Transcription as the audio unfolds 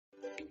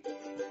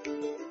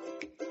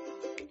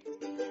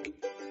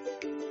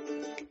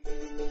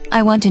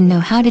I want to know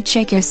how to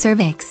check your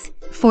cervix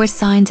for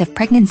signs of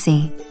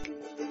pregnancy.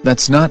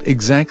 That's not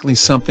exactly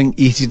something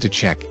easy to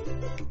check.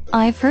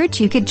 I've heard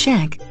you could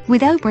check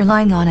without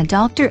relying on a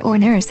doctor or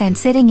nurse and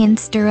sitting in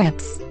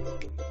stirrups.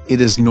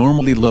 It is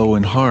normally low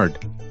and hard.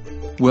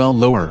 Well,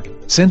 lower,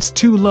 since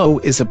too low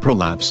is a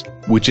prolapse,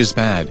 which is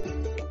bad.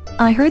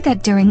 I heard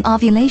that during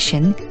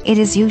ovulation, it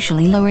is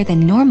usually lower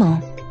than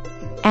normal,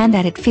 and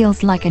that it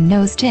feels like a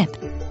nose tip.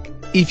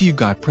 If you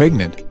got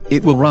pregnant,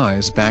 it will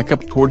rise back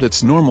up toward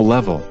its normal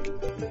level.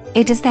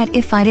 It is that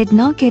if I did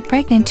not get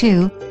pregnant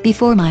too,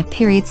 before my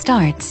period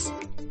starts,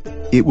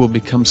 it will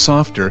become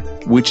softer,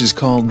 which is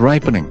called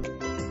ripening.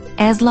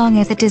 As long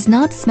as it does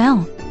not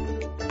smell.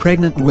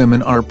 Pregnant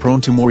women are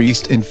prone to more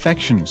yeast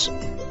infections.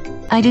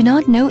 I do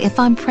not know if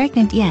I'm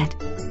pregnant yet.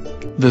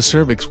 The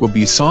cervix will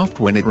be soft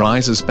when it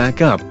rises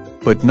back up,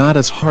 but not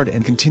as hard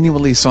and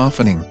continually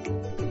softening.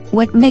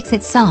 What makes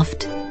it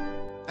soft?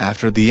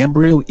 After the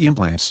embryo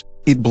implants,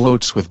 it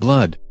bloats with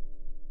blood.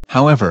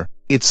 However,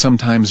 it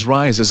sometimes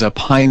rises up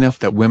high enough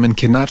that women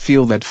cannot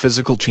feel that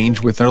physical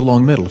change with their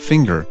long middle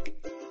finger.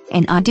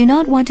 And I do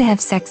not want to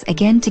have sex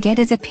again to get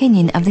his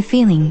opinion of the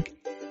feeling.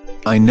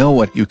 I know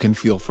what you can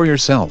feel for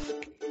yourself.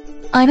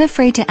 I'm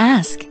afraid to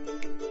ask.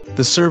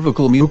 The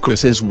cervical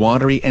mucus is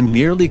watery and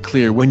nearly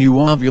clear when you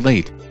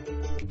ovulate.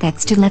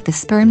 That's to let the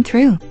sperm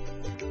through.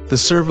 The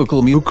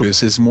cervical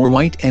mucus is more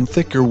white and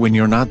thicker when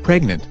you're not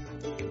pregnant.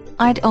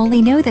 I'd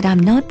only know that I'm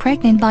not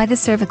pregnant by the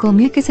cervical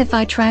mucus if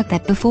I tried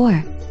that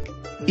before.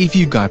 If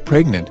you got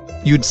pregnant,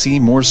 you'd see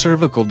more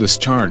cervical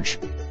discharge.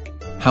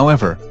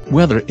 However,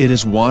 whether it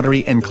is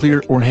watery and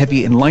clear or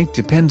heavy and light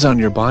depends on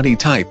your body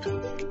type.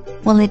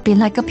 Will it be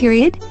like a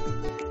period?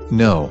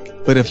 No,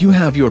 but if you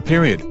have your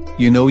period,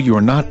 you know you're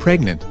not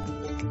pregnant.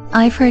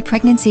 I've heard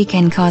pregnancy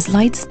can cause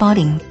light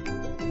spotting.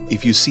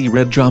 If you see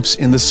red drops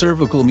in the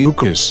cervical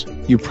mucus,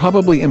 you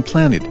probably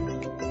implanted.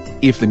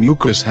 If the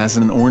mucus has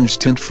an orange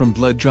tint from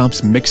blood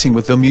drops mixing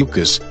with the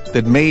mucus,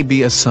 that may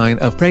be a sign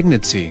of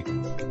pregnancy.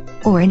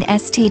 Or an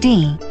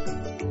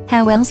STD.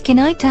 How else can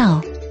I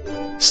tell?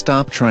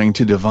 Stop trying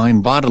to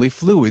divine bodily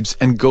fluids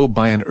and go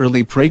buy an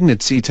early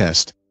pregnancy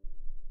test.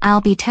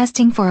 I'll be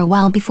testing for a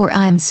while before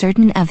I'm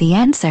certain of the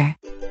answer.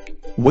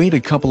 Wait a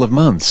couple of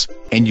months,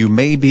 and you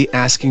may be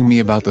asking me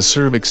about the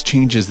cervix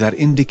changes that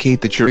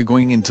indicate that you're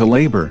going into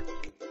labor.